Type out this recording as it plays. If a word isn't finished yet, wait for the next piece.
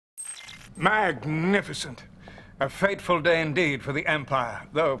Magnificent. A fateful day indeed for the Empire,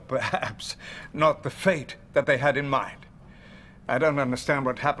 though perhaps not the fate that they had in mind. I don't understand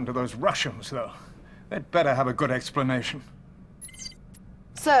what happened to those Russians, though. They'd better have a good explanation.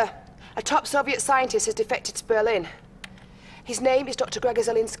 Sir, a top Soviet scientist has defected to Berlin. His name is Dr. Gregor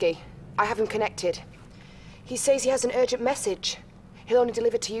Zelinsky. I have him connected. He says he has an urgent message. He'll only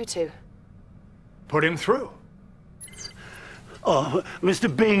deliver to you two. Put him through. Oh,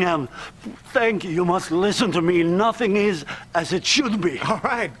 Mr. Bingham, thank you. You must listen to me. Nothing is as it should be. All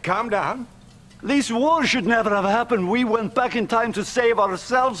right, calm down. This war should never have happened. We went back in time to save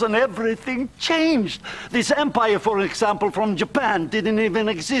ourselves and everything changed. This empire, for example, from Japan didn't even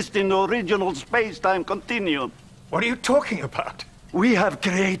exist in the original space-time continuum. What are you talking about? We have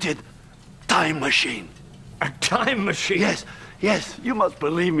created time machine. A time machine? Yes. Yes, you must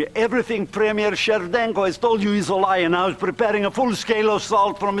believe me. Everything Premier Sherdenko has told you is a lie, and now he's preparing a full-scale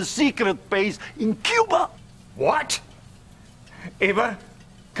assault from a secret base in Cuba. What? Eva,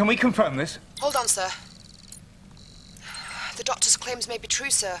 can we confirm this? Hold on, sir. The doctor's claims may be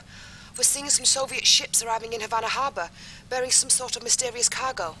true, sir. We're seeing some Soviet ships arriving in Havana Harbor, bearing some sort of mysterious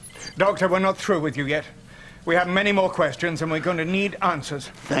cargo. Doctor, we're not through with you yet. We have many more questions, and we're going to need answers.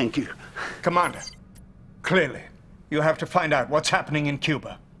 Thank you. Commander, clearly, you have to find out what's happening in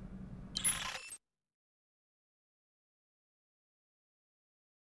Cuba.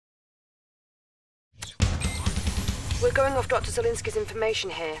 We're going off Dr. Zelinsky's information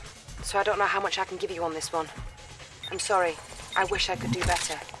here, so I don't know how much I can give you on this one. I'm sorry. I wish I could do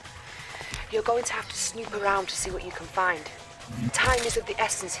better. You're going to have to snoop around to see what you can find. Time is of the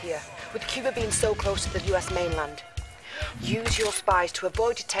essence here, with Cuba being so close to the US mainland. Use your spies to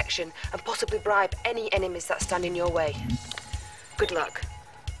avoid detection and possibly bribe any enemies that stand in your way. Good luck.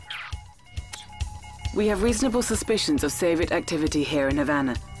 We have reasonable suspicions of Soviet activity here in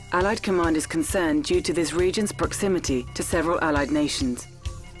Havana. Allied command is concerned due to this region's proximity to several Allied nations.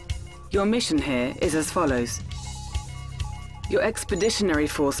 Your mission here is as follows. Your expeditionary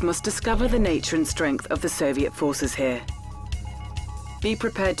force must discover the nature and strength of the Soviet forces here. Be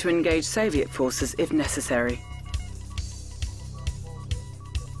prepared to engage Soviet forces if necessary.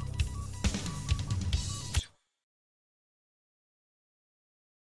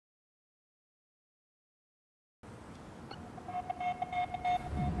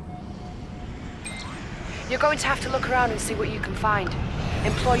 You're going to have to look around and see what you can find.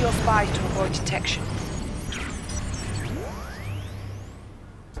 Employ your spies to avoid detection.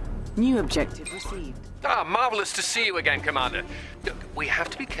 New objective received. Ah, marvelous to see you again, Commander. Look, we have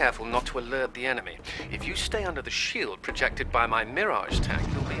to be careful not to alert the enemy. If you stay under the shield projected by my Mirage tank,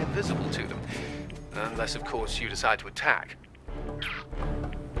 you'll be invisible to them. Unless, of course, you decide to attack.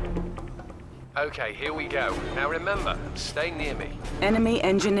 Okay, here we go. Now remember, stay near me. Enemy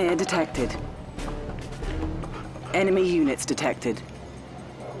engineer detected. Enemy units detected.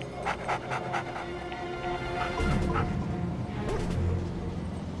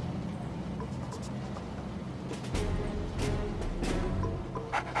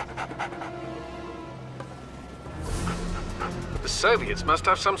 The Soviets must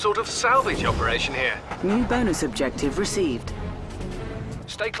have some sort of salvage operation here. New bonus objective received.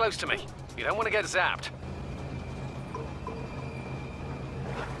 Stay close to me. You don't want to get zapped.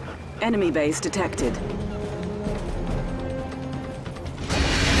 Enemy base detected.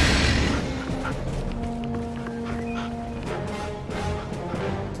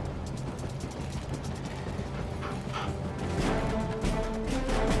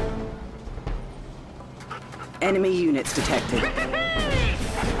 Enemy units detected.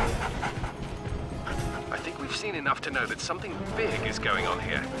 I think we've seen enough to know that something big is going on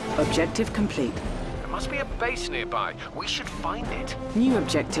here. Objective complete. There must be a base nearby. We should find it. New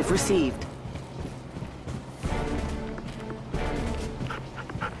objective received.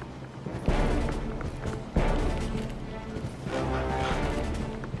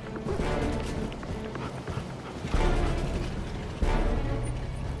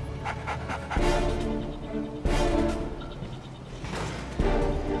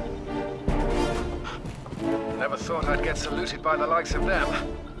 Never thought I'd get saluted by the likes of them.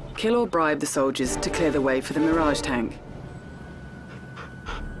 Kill or bribe the soldiers to clear the way for the Mirage tank.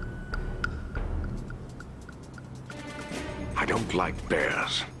 I don't like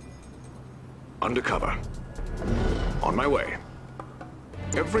bears. Undercover. On my way.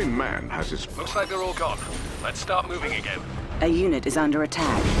 Every man has his... Looks like they're all gone. Let's start moving again. A unit is under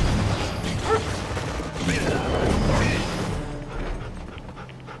attack.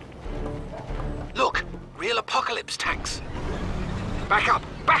 Look! Real apocalypse tanks! Back up!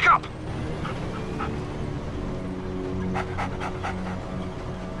 Back up!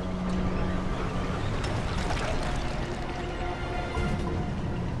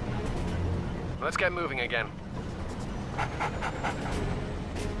 Let's get moving again.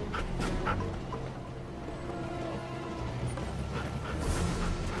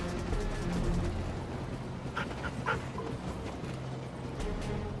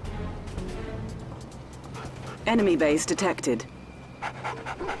 Enemy base detected.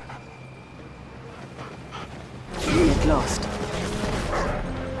 Unit lost.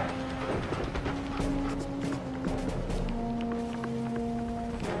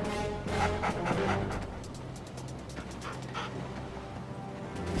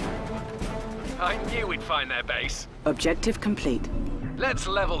 I knew we'd find their base. Objective complete. Let's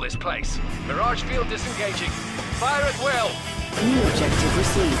level this place. Mirage field disengaging. Fire at will. New objective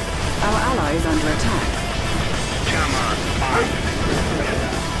received. Our ally is under attack. Come on,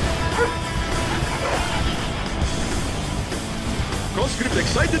 Conscript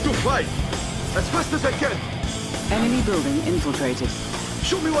excited to fight! As fast as I can! Enemy building infiltrated.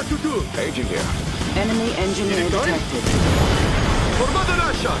 Show me what to do! Agent here. Enemy engineer Is it going? detected. For Mother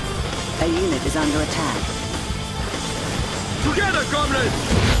Russia! A unit is under attack. Together, comrades!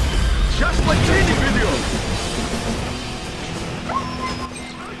 Just like training video!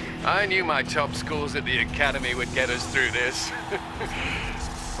 I knew my top scores at the academy would get us through this.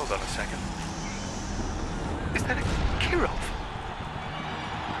 Hold on a second. Is that a Kirov?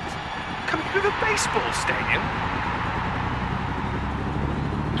 Coming through the baseball stadium?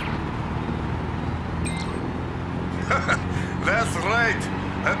 That's right,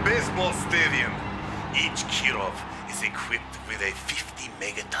 a baseball stadium. Each Kirov is equipped with a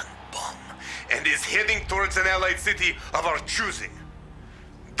 50-megaton bomb and is heading towards an allied city of our choosing.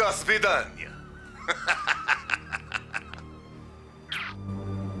 До свидания.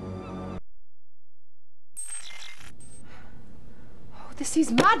 This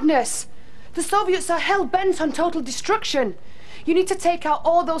is madness! The Soviets are hell-bent on total destruction. You need to take out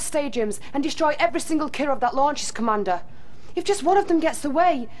all those stadiums and destroy every single Kirov that launches, Commander. If just one of them gets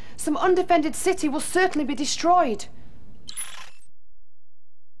away, some undefended city will certainly be destroyed.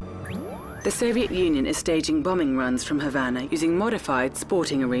 The Soviet Union is staging bombing runs from Havana using modified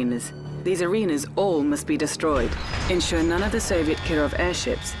sporting arenas. These arenas all must be destroyed. Ensure none of the Soviet Kirov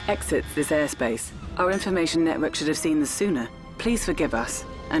airships exits this airspace. Our information network should have seen this sooner. Please forgive us,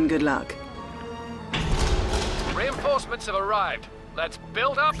 and good luck. Reinforcements have arrived. Let's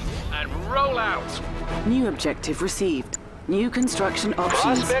build up and roll out. New objective received. New construction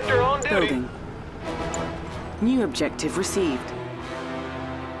options. Prospector on duty. Building. New objective received.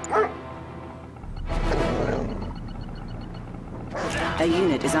 A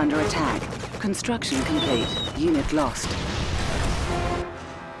unit is under attack. Construction complete. Unit lost.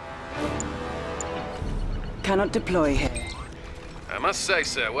 Cannot deploy here. I must say,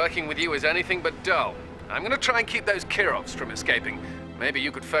 sir, working with you is anything but dull. I'm gonna try and keep those Kirovs from escaping. Maybe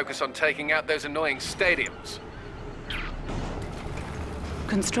you could focus on taking out those annoying stadiums.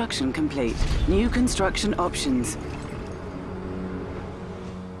 Construction complete. New construction options.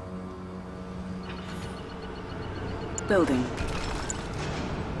 Building.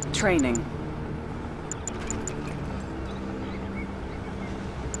 Training.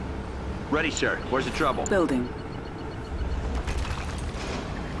 Ready, sir. Where's the trouble? Building.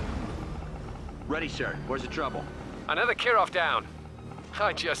 Ready, sir. Where's the trouble? Another Kirov down.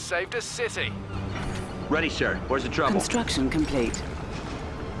 I just saved a city. Ready, sir. Where's the trouble? Construction complete.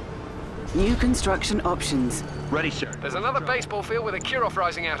 New construction options. Ready, sir. There's another baseball field with a Kirov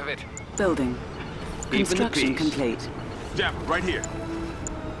rising out of it. Building. Construction complete. Jam, right here.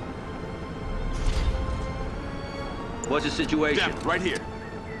 What's the situation? Jam, right here.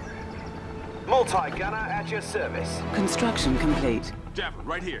 Multi-gunner at your service. Construction complete. Jam,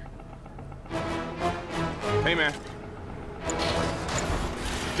 right here. Hey, man.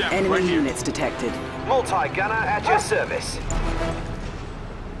 Jam, Enemy right here. units detected. Multi-gunner at your service.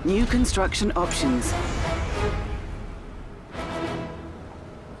 New construction options.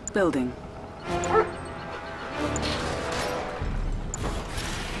 Building.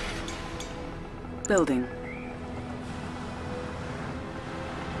 Building.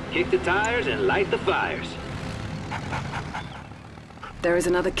 Kick the tires and light the fires. There is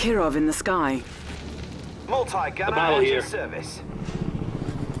another Kirov in the sky. Multi-gunner Apollo at here. your service.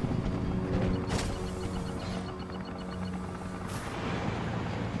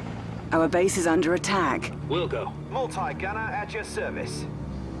 Our base is under attack. We'll go. Multi-gunner at your service.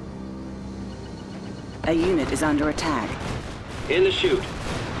 A unit is under attack. In the chute.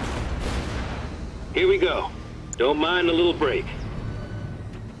 Here we go. Don't mind a little break.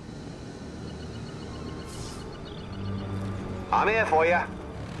 I'm here for you.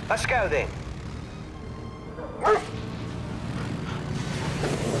 Let's go then.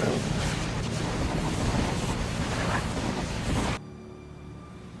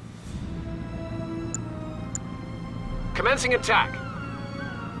 Commencing attack.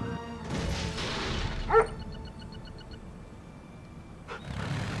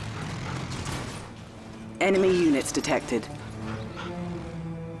 Enemy units detected.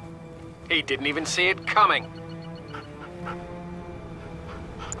 He didn't even see it coming.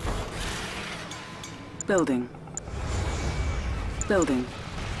 Building. Building.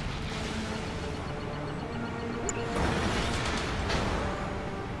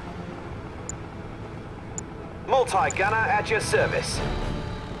 Multi-gunner at your service.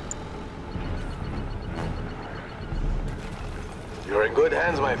 You're in good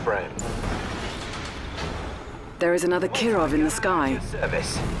hands, my friend. There is another Kirov in the sky.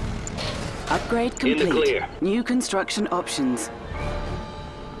 Service. Upgrade complete. In the clear. New construction options.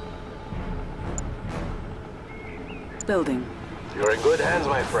 Building. You're in good hands,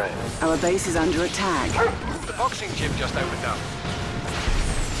 my friend. Our base is under attack. The boxing gym just opened up.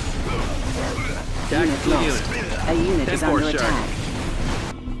 Unit lost. A unit is under attack.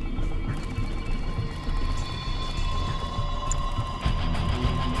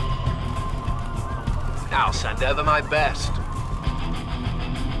 I'll send over my best.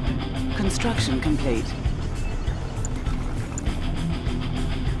 Construction complete.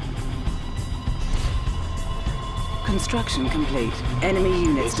 Construction complete. Enemy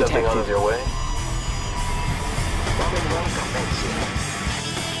units Need something out of detected. your way?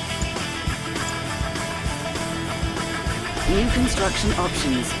 New construction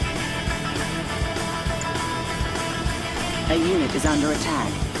options. A unit is under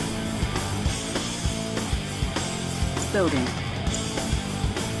attack. Building.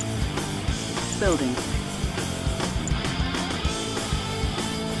 Building.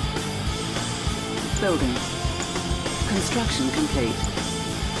 Building. Construction complete.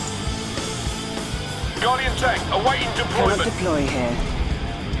 Guardian tank, awaiting Cannot deployment. deploy here.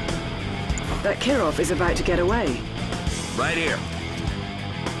 That Kirov is about to get away. Right here.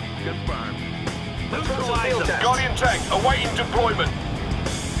 Confirmed. Neutralize them. Guardian tank, awaiting deployment.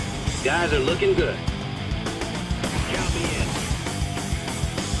 Guys are looking good. Count me in.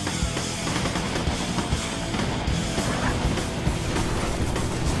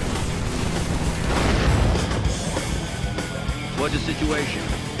 What's the situation?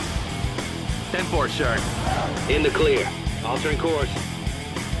 10-4, sir. In the clear. Altering course.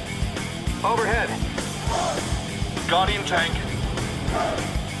 Overhead. Guardian tank.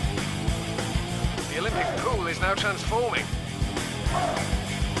 The Olympic pool is now transforming.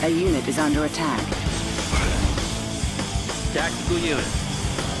 A unit is under attack. Tactical unit.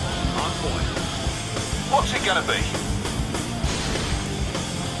 On point. What's it gonna be?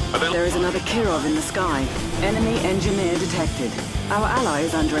 There is another Kirov in the sky. Enemy engineer detected. Our ally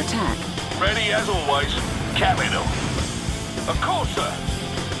is under attack. Ready as always. Capital. Of course, sir.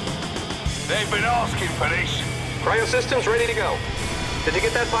 They've been asking for this. Cryo systems ready to go. Did you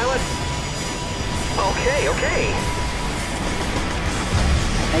get that, pilot? Okay.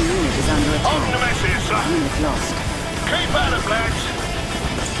 A unit is under On the attack. message, sir. Unit lost. Keep at it, lads.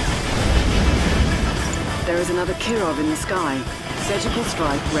 There is another Kirov in the sky. Surgical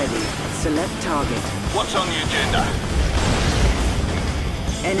strike ready. Select target. What's on the agenda?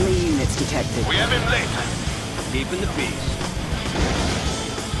 Enemy units detected. We have him lit. Keeping the peace.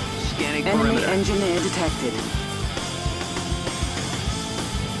 Scanning Enemy perimeter. engineer detected.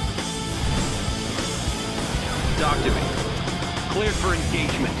 Talk to me. Cleared for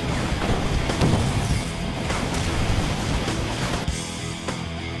engagement.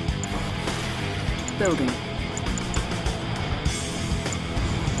 Building.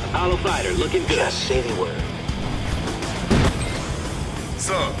 Apollo fighter looking good. Just say the word.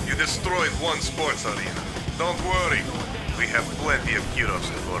 So, you destroyed one sports arena. Don't worry. We have plenty of Kirovs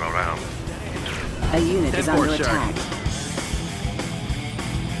to go around. A unit is 10-4, under sir. attack.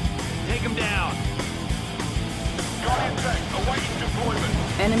 Take him down. Guardian tank, awaiting deployment.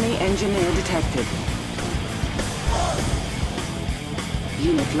 Enemy engineer detected.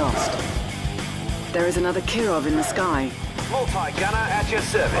 Unit lost. There is another Kirov in the sky. Multi-gunner at your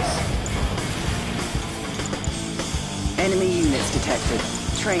service. Enemy units detected.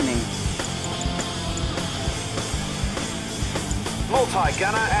 Training.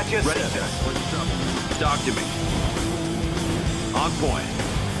 Multi-gunner at your Ready, service. sir. What's the trouble? Talk to me. On point.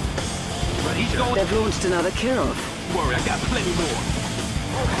 Ready, he's going. They've launched another Kirov. Worry, I got plenty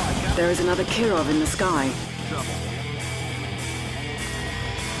more. There is another Kirov in the sky. Trouble.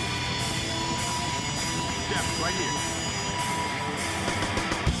 Jeff, right here.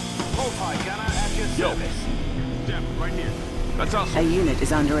 Multi-gunner at your service. Jeff, right here. That's us. A unit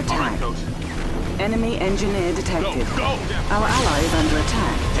is under All right, attack. Coach. Enemy engineer detected. Go! Our ally is under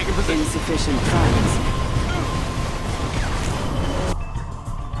attack. Taking position. Insufficient funds.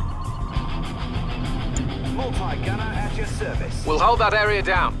 Multi-gunner at your service. We'll hold that area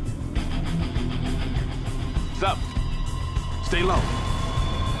down. Stop. Stay low.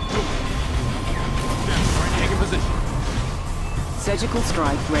 Taking position. Surgical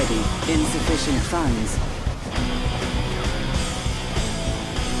strike ready. Insufficient funds.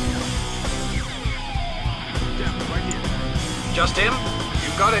 Right here. Just him?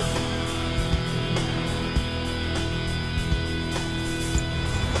 You got it.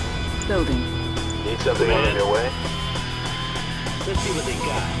 Building. Need something on your way? Let's see what they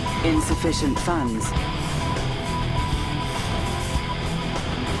got. Insufficient funds.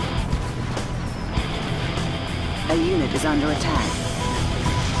 A unit is under attack.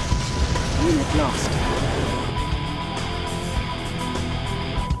 Unit lost.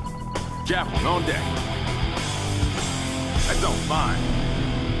 Chaplain on deck. I don't mind.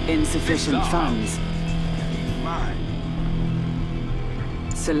 Insufficient funds. Mine.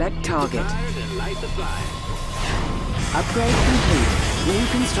 Select target. Fire, then light the fire. Upgrade complete. New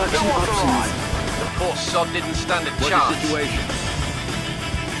construction options. The poor sod didn't stand a What's the chance. situation?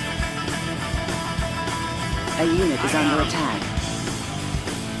 A unit is under attack.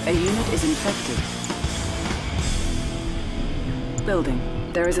 A unit is infected. Building.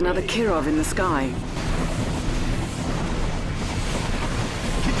 There is another Kirov in the sky.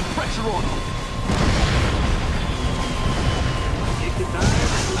 Keep the pressure on them. Take the fire,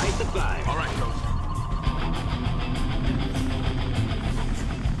 then light the fire. All right, Coach.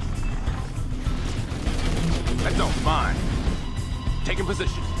 I don't mind. Taking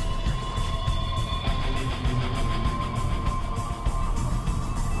position.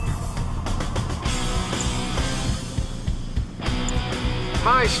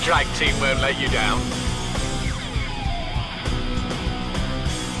 My strike team won't let you down.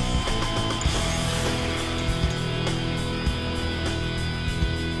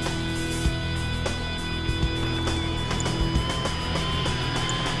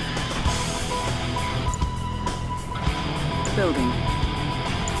 Building.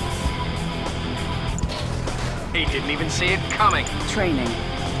 He didn't even see it coming. Training.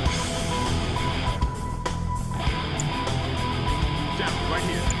 Chaplain, right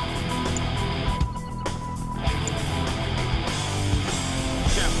here.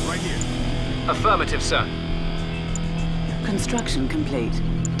 Chaplain, right here. Affirmative, sir. Construction complete.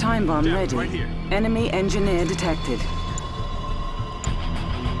 Time bomb Jab, ready. right here. Enemy engineer detected.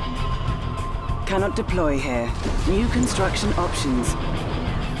 Cannot deploy here. New construction options.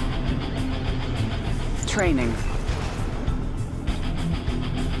 Training.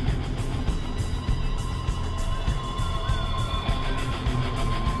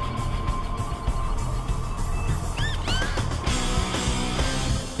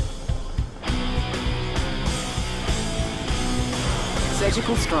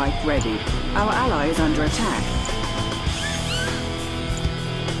 Surgical strike ready. Our ally is under attack.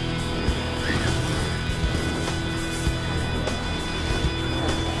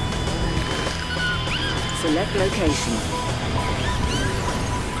 Select location.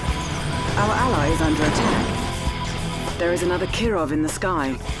 Our ally is under attack. There is another Kirov in the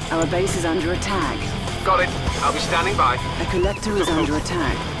sky. Our base is under attack. Got it. I'll be standing by. A collector is under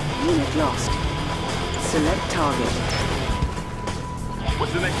attack. Unit lost. Select target.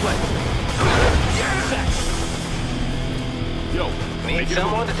 What's the next play? Yo, Need make it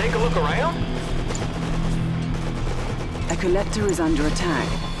someone to take a look around? A collector is under attack.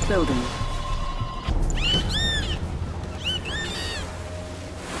 Building.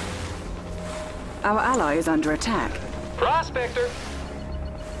 Our ally is under attack. Prospector.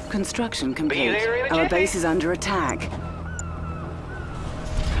 Construction complete. there in a Our jiffy. base is under attack.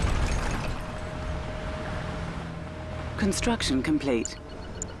 Construction complete.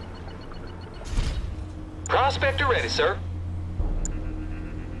 Prospector ready, sir.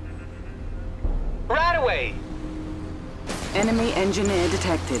 Right away. Enemy engineer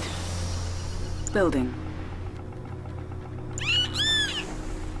detected. Building.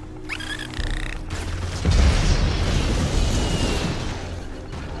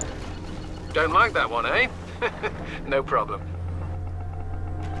 Don't like that one, eh? No problem.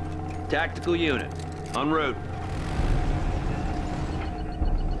 Tactical unit. En route.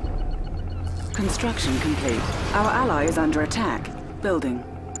 Construction complete. Our ally is under attack. Building.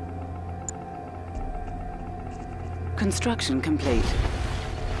 Construction complete.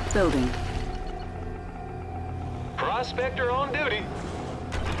 Building. Prospector on duty.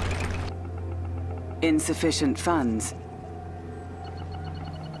 Insufficient funds.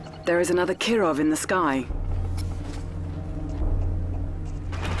 There is another Kirov in the sky.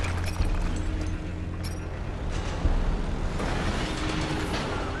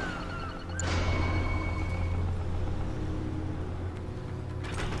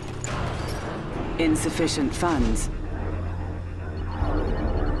 Insufficient funds.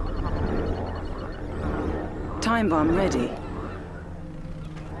 Time bomb ready.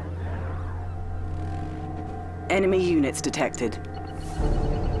 Enemy units detected.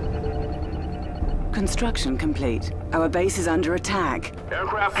 Construction complete. Our base is under attack.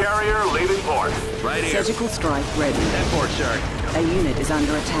 Aircraft carrier leaving port. Right here. Surgical strike ready. That port, sir. A unit is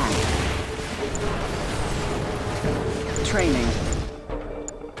under attack. Training.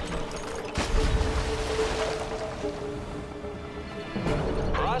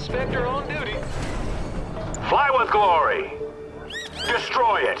 Prospector on duty. Fly with glory.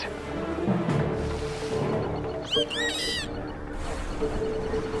 Destroy it.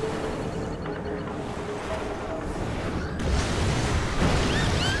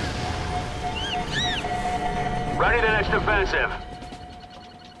 Ready the next offensive.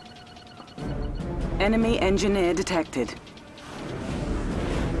 Enemy engineer detected.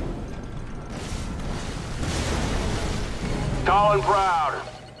 Tall and proud.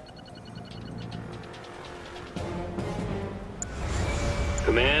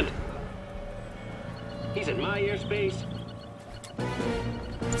 Command. He's in my airspace.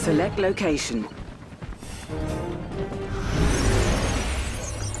 Select location.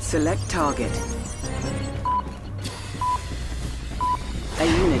 Select target. A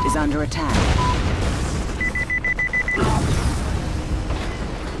unit is under attack.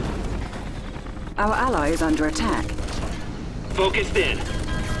 Our ally is under attack. Focused in.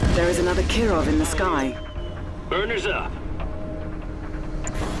 There is another Kirov in the sky. Burners up.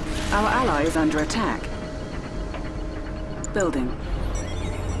 Our ally is under attack. Building.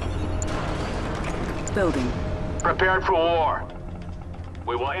 Building. Prepared for war.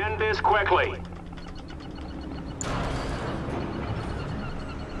 We will end this quickly.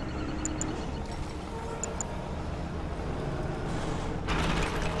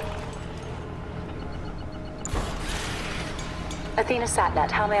 Athena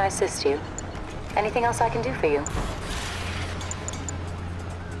Satnet, how may I assist you? Anything else I can do for you?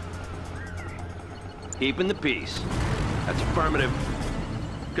 Keeping the peace. That's affirmative.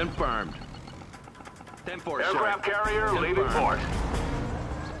 Confirmed. 10-4, sir. Aircraft carrier Confirmed. leaving port.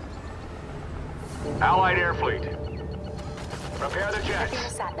 Allied air fleet. Prepare the jets. Athena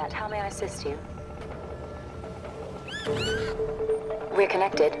Satnet, how may I assist you? We're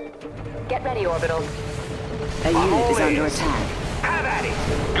connected. Get ready, Orbital. A unit is under attack. Have at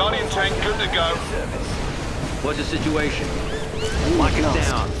it. Guardian tank good to go. What's the situation? Unit Lock it lost.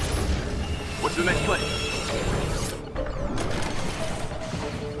 down. What's the next play?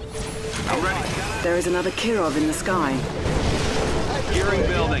 I'm ready. There is another Kirov in the sky. Gearing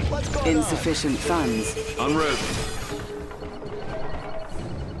building. Insufficient funds. En route.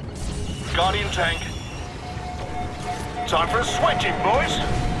 Guardian tank. Time for a switching, boys.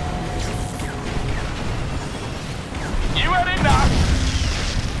 You had enough.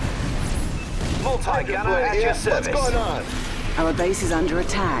 Multi-gunner at your service. What's going on? Our base is under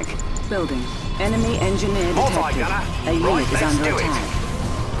attack. Building. Enemy engineer detected. Multi-gunner. A unit Right, is let's under do it. attack.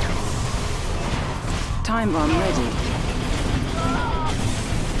 Time bomb ready.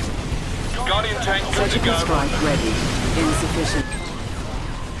 Guardian tank good to Surgical go. strike ready. Insufficient.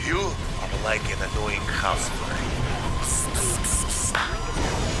 You are like an annoying housefly.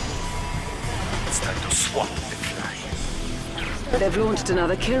 It's time to swat the fly. They've launched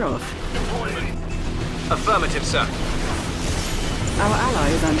another Kirov. Affirmative, sir. Our ally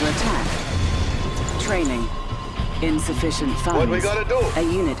is under attack. Training. Insufficient funds. What we gotta do? A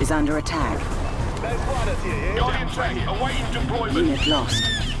unit is under attack. Guardian tank awaiting deployment. Unit lost.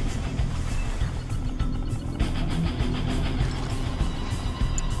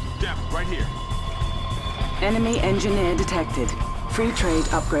 Def, right here. Enemy engineer detected. Free trade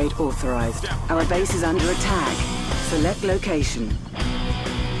upgrade authorized. Our base is under attack. Select location.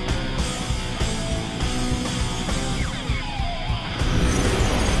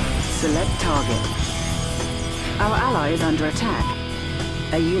 Select target. Our ally is under attack.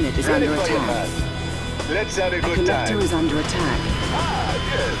 A unit is under attack. Let's have a A good collector is under attack. Ah,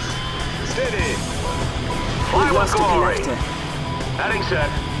 yes. Steady. Fly We've with lost a glory. collector. Heading set.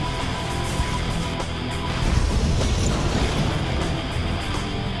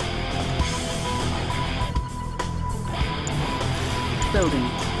 Building.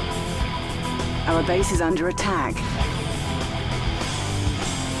 Our base is under attack.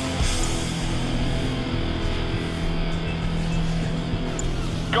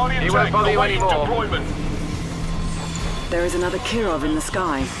 Guardian He won't tank bother you awaiting anymore. deployment. There is another Kirov in the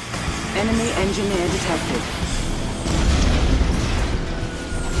sky. Enemy engineer detected.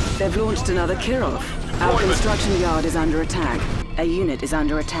 They've launched another Kirov. Our construction yard is under attack. A unit is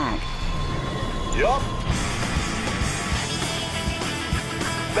under attack. Yup.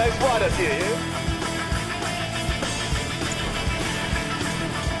 Nice riders here, yeah?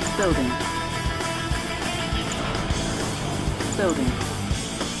 Building. Building.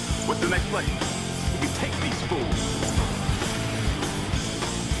 What's the next play? We can take these fools.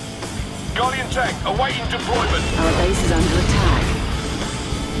 Guardian tank awaiting deployment. Our base is under attack.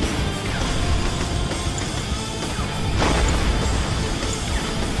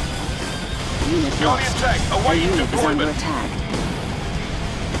 Unit Guardian lost. tank Our awaiting unit is under deployment. attack.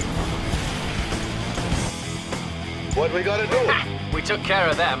 What we gotta do? We took care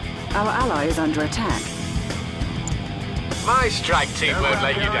of them. Our ally is under attack. My strike team won't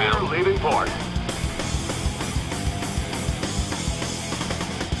let you down. Leaving port.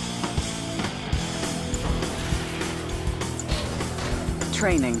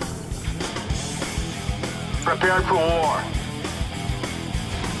 Training. Prepared for war.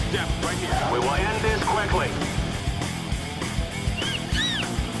 Step right here. We will end this quickly.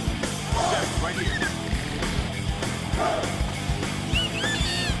 Step right here.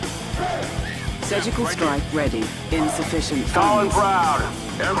 Surgical strike ready. Insufficient Tall and funds. proud.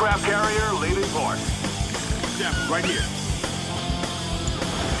 Aircraft carrier leaving port. Step right here.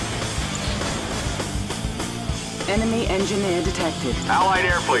 Enemy engineer detected. Allied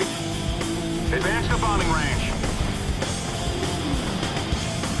air fleet. Advance to bombing range.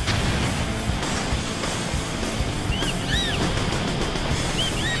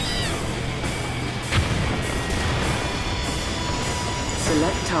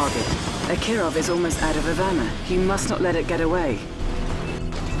 Select target. Akirov is almost out of Havana. You must not let it get away.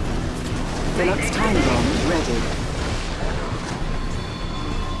 Deluxe time bomb ready.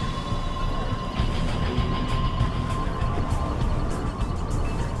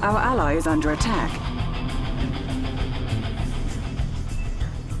 Our ally is under attack.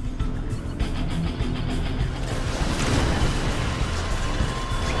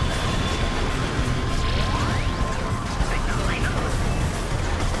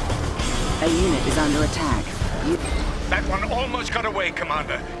 A unit is under attack. That one almost got away,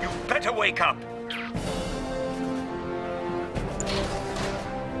 Commander. You better wake up.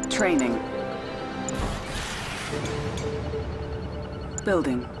 Training.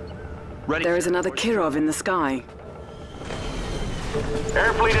 Building. Ready. There is another Kirov in the sky.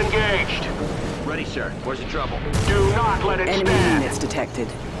 Air fleet engaged. Ready, sir. Where's the trouble? Do not let it Enemy stand. units detected.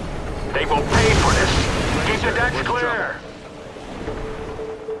 They will pay for this. Keep the decks clear.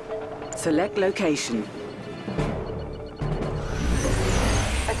 Select location.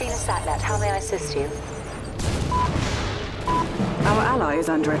 Athena Satnet, how may I assist you? Our ally is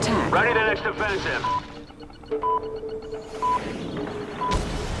under attack. Ready the next offensive.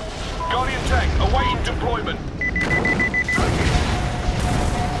 Guardian tank awaiting deployment.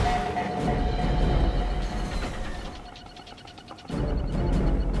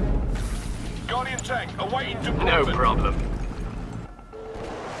 Guardian tank awaiting deployment. No problem.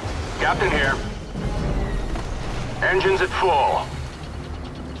 Captain here. Engines at full.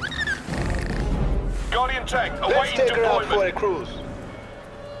 Guardian tank Let's awaiting take her out deployment. for a cruise.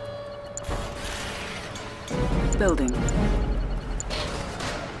 Building.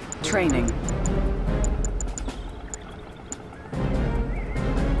 Training.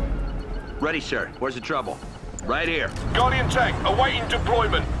 Ready, sir. Where's the trouble? Right here. Guardian tank awaiting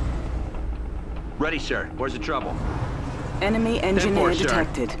deployment. Ready, sir. Where's the trouble? Enemy engineer Enforce, sir.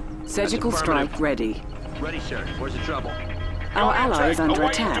 detected. Surgical strike ready. Ready, sir. Where's the trouble? Our Guardian ally is tank under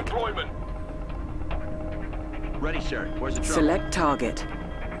awaiting attack. deployment. Ready, sir. Where's the trouble? Select target.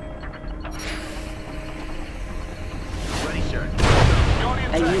 Ready, sir. Guardian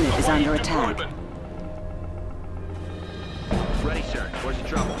A tank unit is awaiting under attack. deployment. Ready, sir. Where's the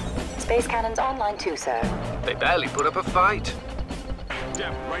trouble? Space cannons online too, sir. They barely put up a fight.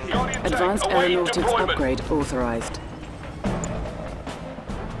 Step right here. Guardian Advanced tank awaiting aeronautics deployment. upgrade authorized.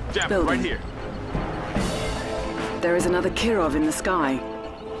 Step Building. right here. There is another Kirov in the sky.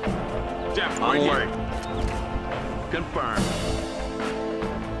 Step On right the here. Confirmed.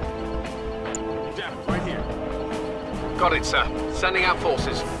 Step right here. Got it, sir. Sending out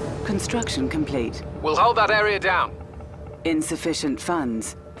forces. Construction complete. We'll hold that area down. Insufficient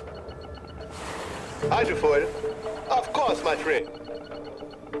funds. Hydrofoil? Of course, my friend.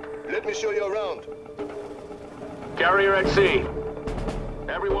 Let me show you around. Carrier at sea.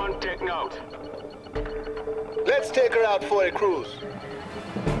 Everyone take note. Let's take her out for a cruise.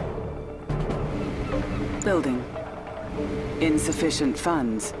 Building. Insufficient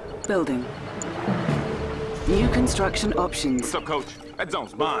funds. Building. New construction options. What's up, Coach? That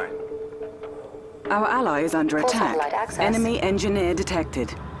zone's mine. Our ally is under Full attack. satellite access. Enemy engineer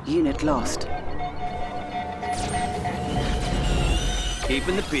detected. Unit lost.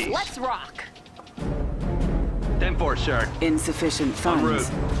 Keeping the peace. Let's rock. 10-4, sir. Insufficient En route.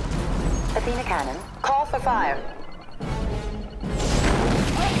 funds. Athena Cannon, call for fire.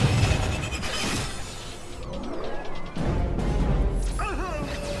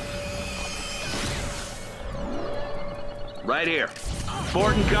 Right here.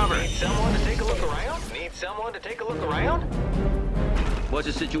 Fort and cover. Need someone to take a look around? Need someone to take a look around? What's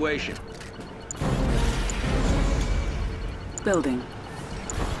the situation? Building.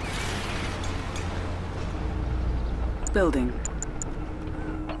 Building.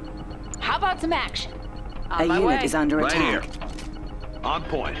 How about some action? On A my unit way. is under Right attack. here. On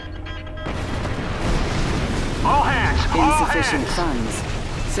point. All hands! All Insufficient hands!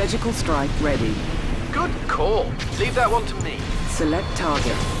 funds. Surgical strike ready. Good call. Leave that one to me. Select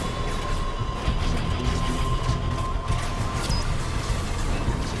target.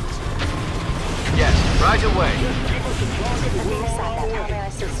 Yes, right away. Athena Satellite, how may I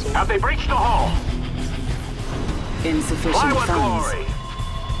assist you? Have they breached the hull? Insufficient Fly with funds. glory!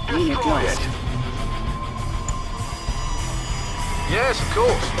 Unit Destroy lost. it! Yes, of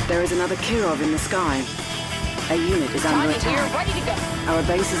course. There is another Kirov in the sky. A unit is under Tanya, we're attack. ready to go. Our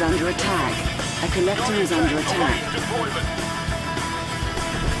base is under attack. A collector is under attack.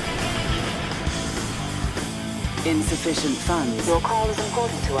 Insufficient funds. Your call is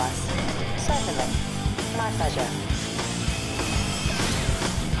important to us. Certainly. My pleasure.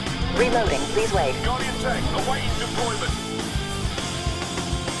 Reloading, please wait. Guardian tank, awaiting deployment.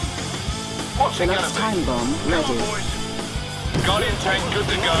 What's The it gonna next be? time bomb ready. Guardian tank good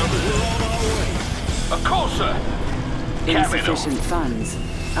to go. Of course, sir. Insufficient funds.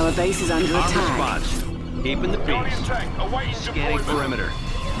 Our base is under Arm attack. response. Keeping the Guardian peace. tank, awaiting Scanning deployment. perimeter.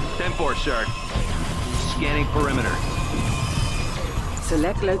 10-4, sir. Scanning perimeter.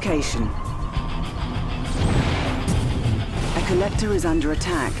 Select location. A collector is under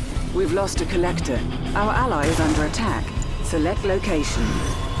attack. We've lost a collector. Our ally is under attack. Select location.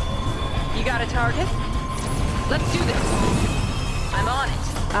 You got a target? Let's do this. I'm on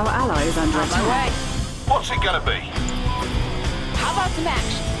it. Our ally is under On my way. attack. What's it gonna be? How about some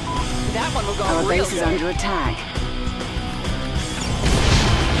action? That one will go Our real base is good. under attack.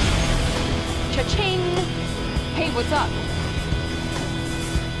 Cha-ching! Hey, what's up?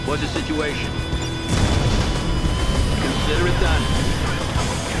 What's the situation? Consider it done.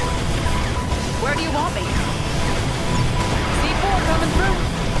 Where do you want me? C4 coming through.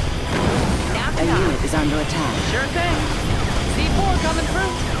 Knock A knock. unit is under attack. Sure thing. C4 coming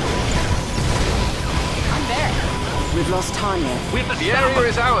through. I'm there. We've lost Tanya. We have to The stop area them.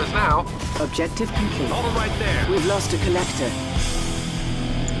 is ours now. Objective complete. Hold them right there. We've lost a collector.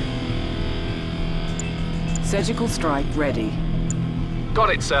 Surgical strike ready. Got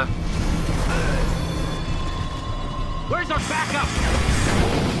it, sir. Where's our backup?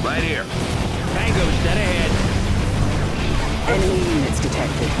 Right here. Tango's dead ahead. Enemy units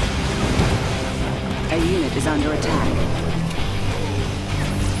detected. A unit is under attack.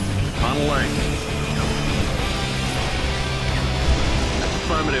 On alert.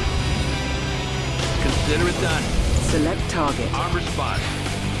 Affirmative. Consider it done. Select target. Arm response.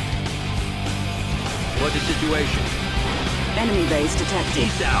 What's the situation? Enemy base detected.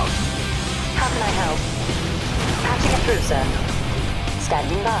 East out. How can I help? Patching it through, sir.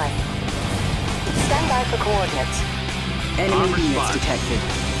 Standing by. Stand by for coordinates. Enemy Armor units spot. detected.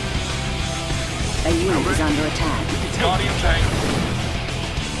 A unit is under attack. Guardian tank.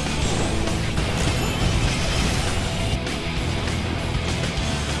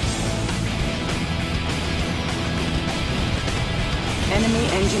 Enemy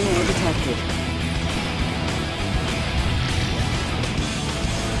engineer detected.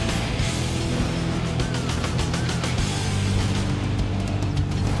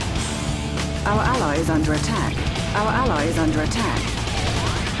 Our ally is under attack. Our ally is under attack.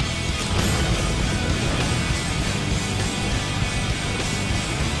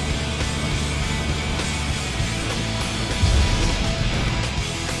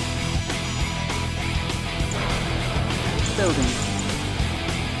 Building.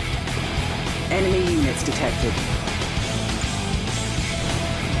 Enemy units detected.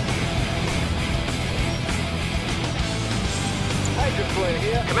 Hydroplane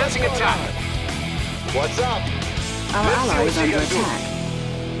here. Commencing What's going attack. on? What's up? Our Let's see ally what is you under can do. attack.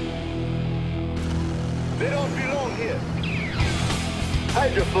 They don't belong here.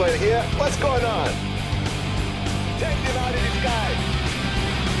 Hydroplane here. What's going on? Take them out of the sky.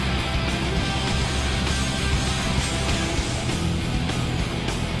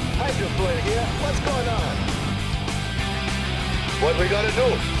 Hydroplane here. What's going on? What we gotta do?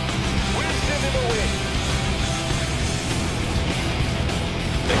 We'll send him away.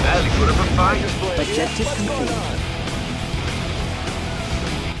 They barely put up a fight. Objective complete.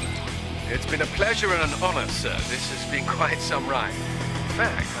 It's been a pleasure and an honor, sir. This has been quite some ride. In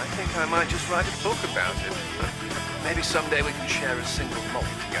fact, I think I might just write a book about it. Maybe someday we can share a single malt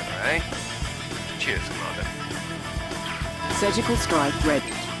together, eh? Cheers, Commander. Surgical strike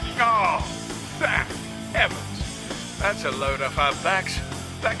ready. Oh, thank heavens. That's a load off our backs.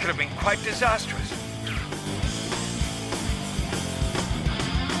 That could have been quite disastrous.